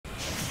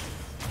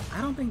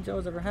I don't think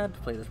Joe's ever had to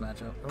play this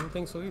matchup. I don't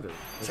think so either.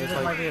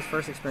 This might be his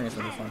first experience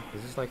with this one.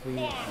 It's just like we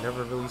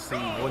never really see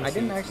one. I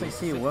didn't actually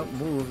see what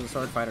move the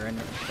Sword Fighter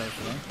ended up today.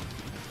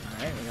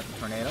 Alright, we got the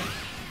tornado.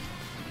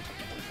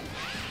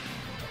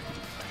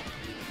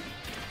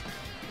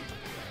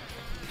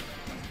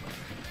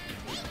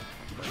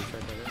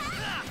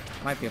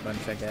 Might be a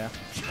button check, yeah.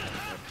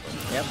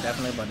 Yep,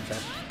 definitely a button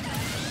check.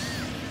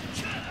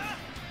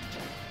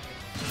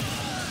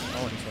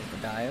 Oh, he chose the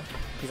dive.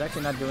 He's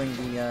actually not doing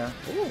the,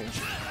 ooh!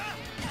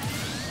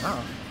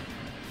 Wow.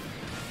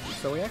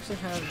 So we actually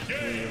have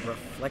the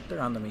reflector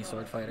on the Mii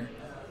Sword Fighter.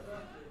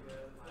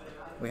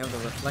 We have the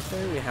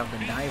reflector, we have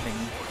the diving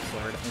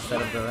sword,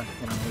 instead of the,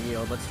 you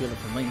know, let's steal it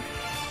from Link,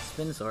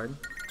 spin sword.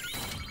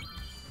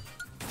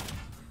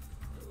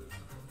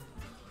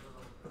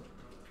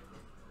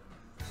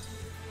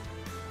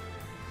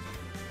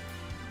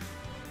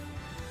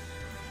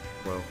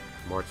 Well,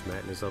 March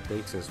Madness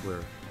update since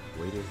we're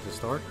waiting to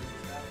start.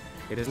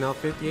 It is now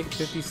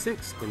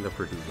 58-56 in the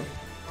Purdue game.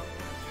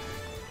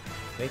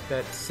 Make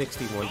that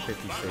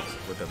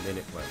 61-56 with a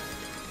minute left.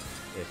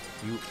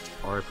 If you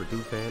are a Purdue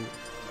fan,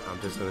 I'm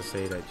just going to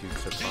say that you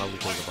should probably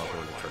think about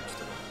going to church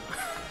today.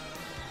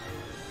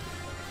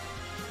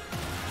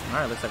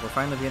 Alright, looks like we're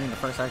finally beginning the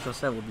first actual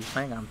set. We'll be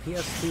playing on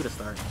PS2 to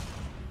start.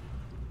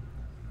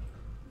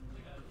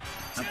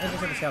 I'm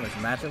interested to see how this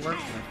matchup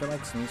works. I feel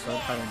like Mii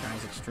Sword Fighter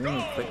dies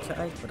extremely quick to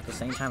Ike, but at the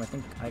same time, I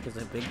think Ike is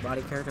a big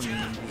body character,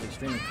 meaning he's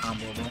extremely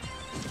comboable.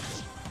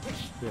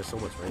 He has so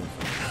much range.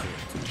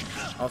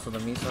 Also, the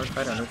Mii Sword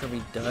Fighter neutral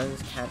B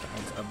does catch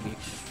Ike's up B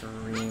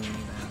extremely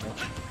badly.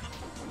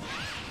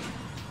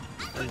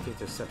 How do you think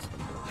this sets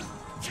them?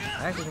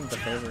 I actually think the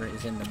favor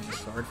is in the Mii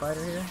Sword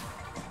Fighter here,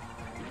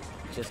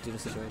 just due to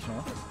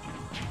situational.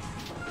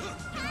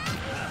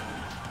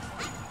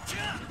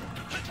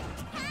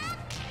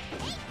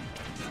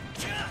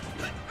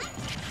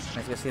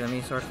 As you can see, the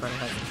Mii Sword Fighter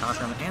has the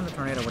chakram and the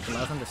tornado, which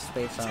allows him to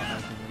space out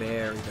like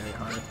very, very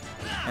hard.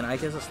 And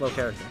Ike is a slow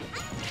character.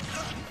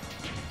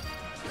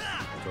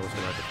 Joe's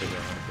gonna have to figure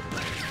out how to get it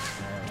right.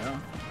 There we go.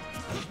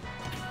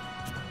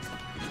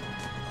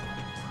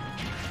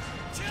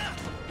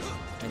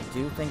 I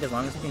do think as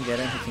long as he can get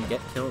in, he can get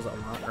kills a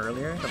lot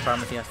earlier. The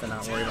problem is he has to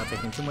not worry about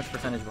taking too much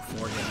percentage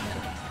before getting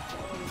in.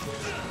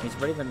 He's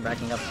already been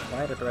racking up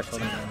quite a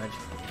threshold in damage.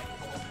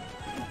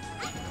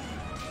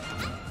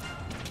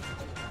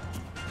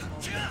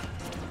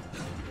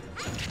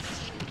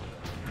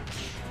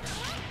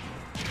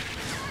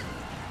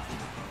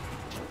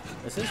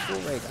 This is full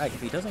rage Ike.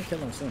 If he doesn't kill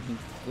him soon, he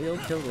will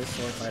kill this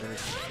Sword Fighter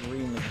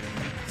extremely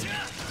soon.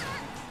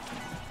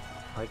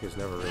 Ike is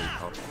never really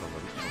up from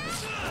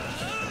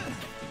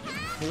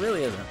He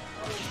really isn't.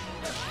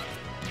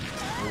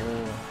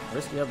 Ooh,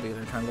 risky up B.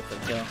 They're trying to look for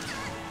the kill.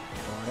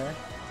 Go there.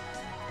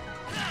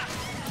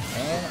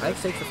 And Ike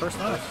takes the first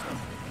stock.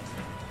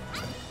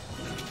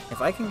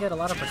 If I can get a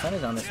lot of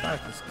percentage on this stock,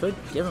 this could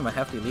give him a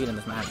hefty lead in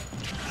this match.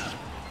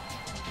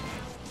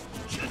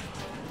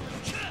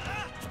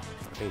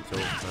 I think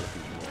Joe's trying to be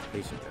more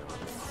patient now.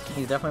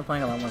 He's definitely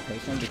playing a lot more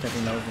patient because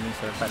he knows the Mii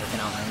Sword Fighter can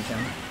outrange him.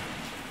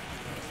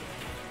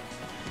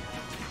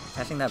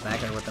 Catching that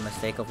back air with the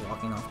mistake of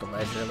walking off the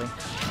ledge, really.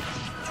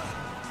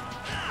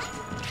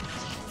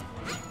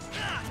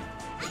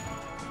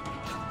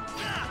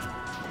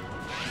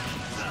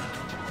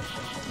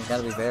 You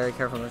gotta be very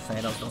careful with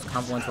tornadoes. Those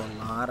combo into a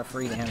lot of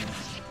free damage.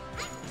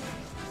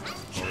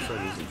 All of a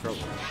sudden he's in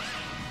trouble.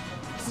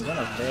 He's in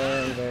a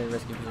very, very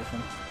risky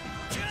position.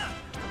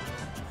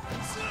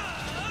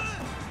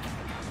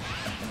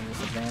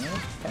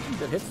 Disadvantage. Catching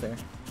good hits there.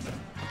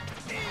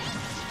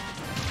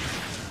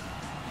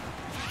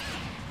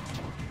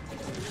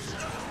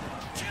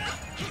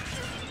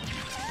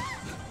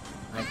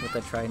 Ike with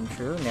the tried and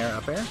true, Nair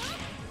up air.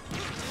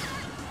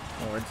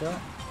 Forward tilt.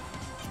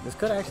 This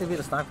could actually be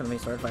the stock for the Mii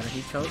Sword Fighter.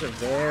 He chose a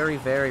very,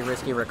 very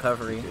risky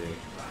recovery. Yeah.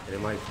 And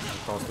it might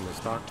cost him his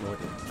stock more.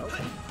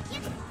 Okay.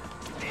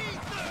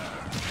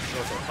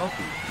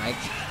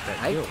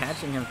 Ike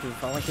catching him through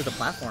falling through the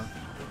platform.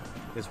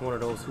 It's one of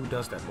those who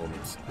does that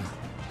moments.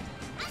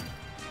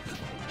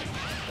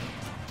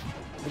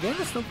 The game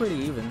is still pretty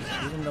even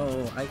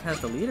though Ike has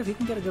the lead. If he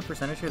can get a good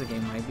percentage here, the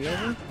game might be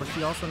over. But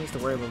he also needs to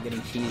worry about getting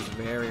cheesed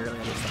very early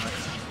at his stock.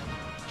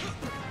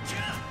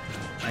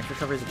 Ike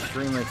recovery is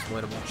extremely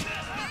exploitable.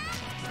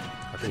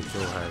 I think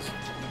Joe has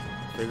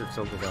figured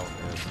something out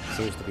and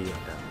seems to be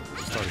at that.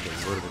 He's starting to get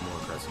a little bit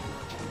more aggressive.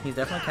 He's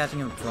definitely catching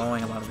him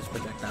throwing a lot of his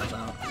projectiles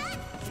out.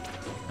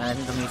 And I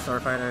think the Mii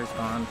Sword Fighter is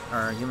gone,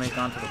 or Yume's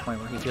gone to the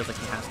point where he feels like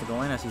he has to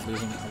go in as he's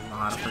losing a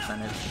lot of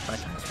percentage by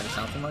trying to space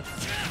out too much.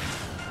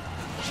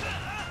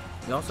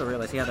 You also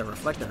realize he had a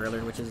reflector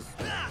earlier, which is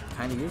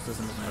kind of useless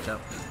in this matchup.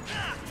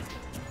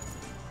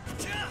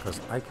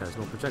 Because Ike has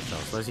no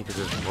projectiles, unless he could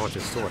just launch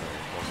his sword out.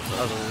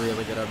 That was a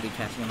really good up B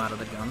catching him out of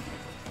the gun.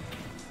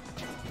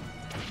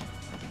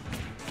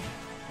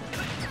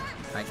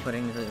 Ike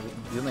putting the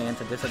Yume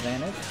into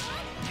disadvantage.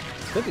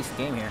 Could be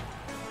game here.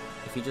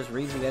 If he just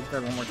reads the edge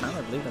guard one more time,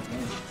 I believe that's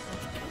game.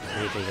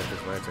 Anything that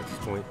this lands at this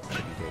point could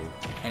be game.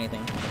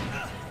 Anything.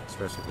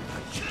 especially with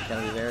Ike.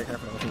 Gotta be very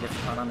careful. If he gets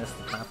caught on this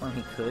platform,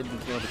 he could be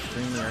killed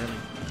extremely early.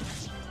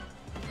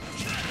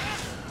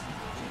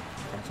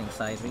 Catching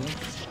side B.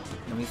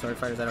 The Mii Sword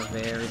Fighter's at a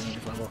very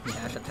dangerous level.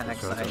 Dash attack,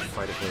 side,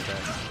 Fight it with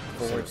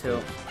that. forward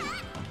tilt.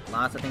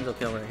 Lots of things will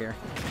kill right here.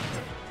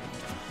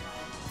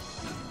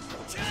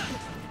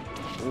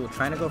 Ooh,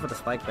 trying to go for the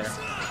spike there.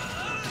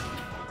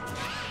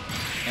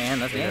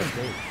 And that's game.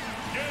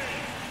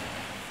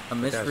 A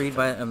misread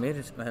by a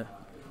misread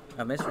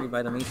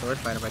by the Mii Sword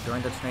Fighter by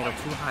throwing the tornado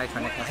too high,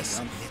 trying to catch a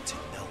jump.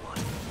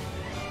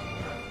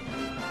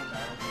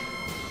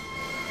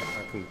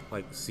 I can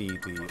like see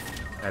the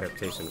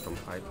adaptation from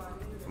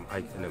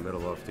Ike in the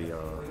middle of the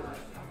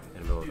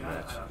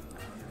match.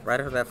 Right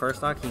after that first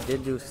stock, he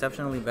did do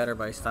exceptionally better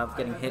by stopped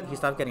getting hit. He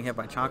stopped getting hit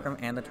by Chakram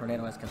and the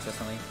tornado as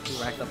consistently.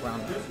 He racked up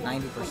around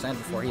 90%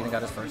 before he even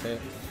got his first hit.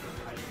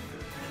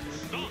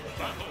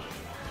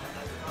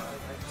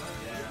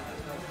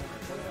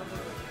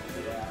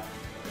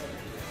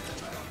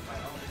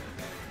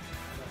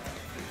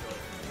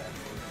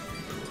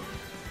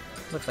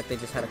 Looks like they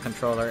just had a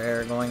controller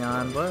error going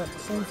on, but it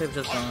seems they've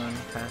just gone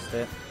past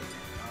it.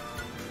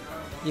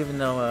 Even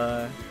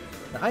though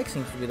the Ike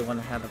seems to be the one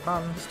that had the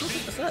problem, he still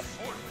took the set.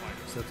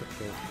 Still took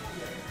the game.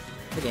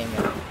 The game,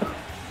 yeah.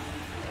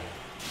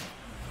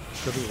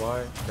 Could be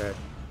why that.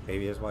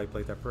 Maybe that's why he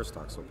played that first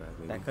stock so bad.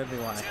 Maybe. That could be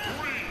why.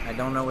 I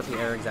don't know what the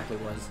error exactly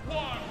was.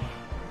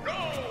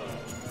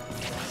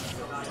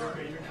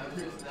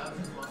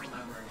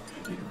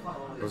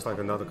 It was like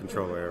another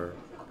controller error.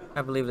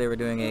 I believe they were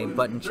doing a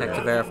button check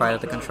to verify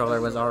that the controller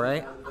was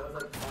alright.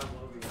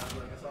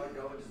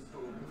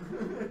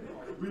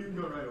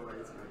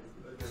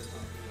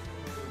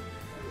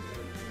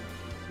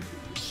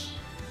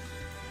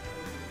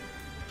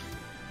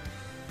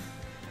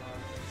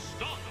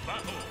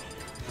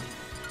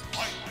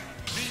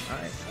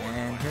 Alright,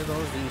 and here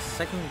goes the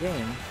second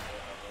game.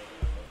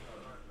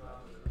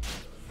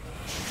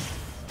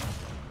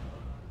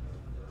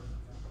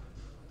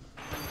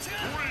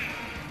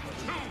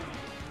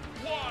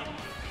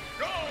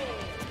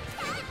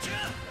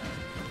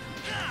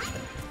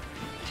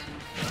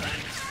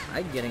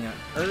 I'm getting an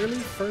early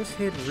first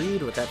hit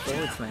read with that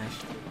forward smash.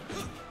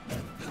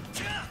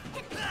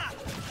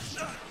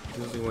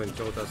 Usually when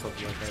Joe does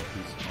something like that,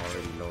 he's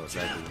already know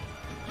exactly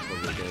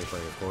what your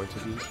gameplay is going to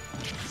be,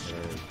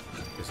 and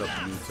it's up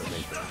to you to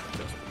make that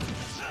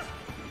adjustment.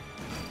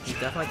 He's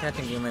definitely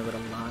catching Yume with a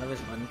lot of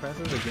his button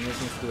presses, but Yume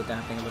seems to be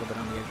adapting a little bit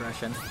on the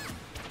aggression.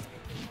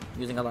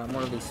 Using a lot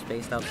more of these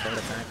spaced out sword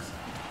attacks.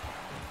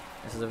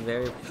 This is a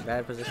very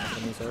bad position for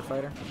the Mii Sword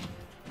Fighter.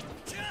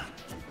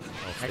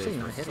 Actually,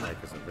 not hitting.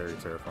 It's a very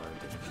terrifying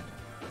thing.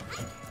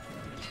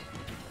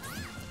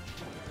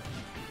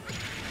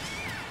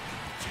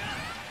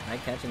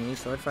 Ike catching Mii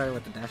Sword Fighter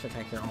with the dash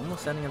attack here,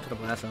 almost sending him to the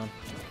blast zone.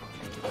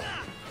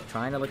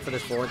 Trying to look for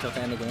this forward tilt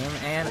to end the game,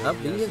 and up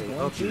B is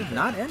going to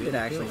not end it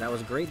actually. That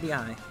was great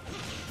DI.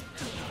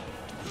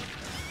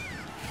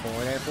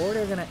 Forward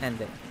air gonna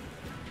end it.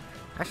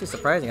 Actually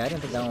surprising, I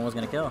didn't think that one was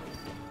gonna kill.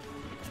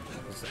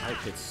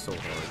 Ike hits so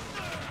hard.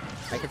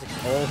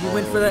 Oh, he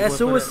went for the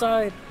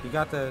suicide. He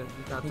got the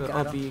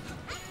up B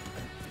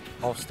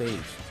off stage,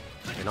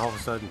 and all of a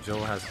sudden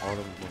Joe has all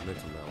the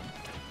momentum now.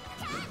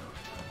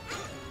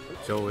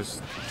 Joe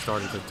is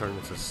starting to turn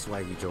into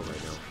Swaggy Joe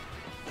right now.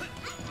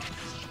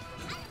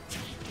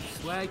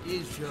 Swag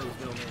is Joe's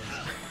no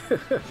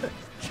man.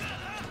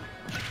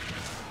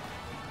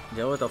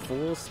 Joe with a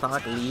full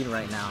stock lead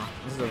right now.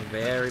 This is a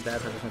very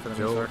bad position for the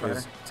Mii Sword Fighter. Joe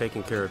is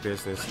taking care of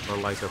business,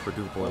 unlike the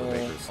Purdue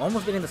Boilermakers.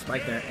 Almost getting the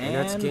spike there, and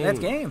that's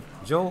game.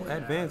 Joe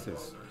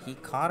advances. He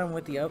caught him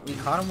with the up. He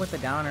caught him with the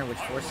downer, which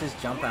forced his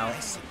jump out.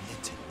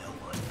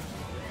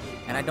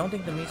 And I don't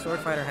think the Mii Sword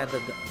Fighter had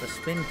the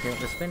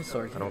spin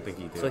sword. I don't think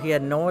he did. So he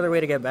had no other way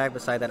to get back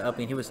beside that up,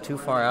 and he was too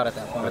far out at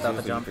that point without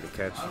the jump. He could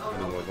catch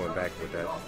anyone going back with that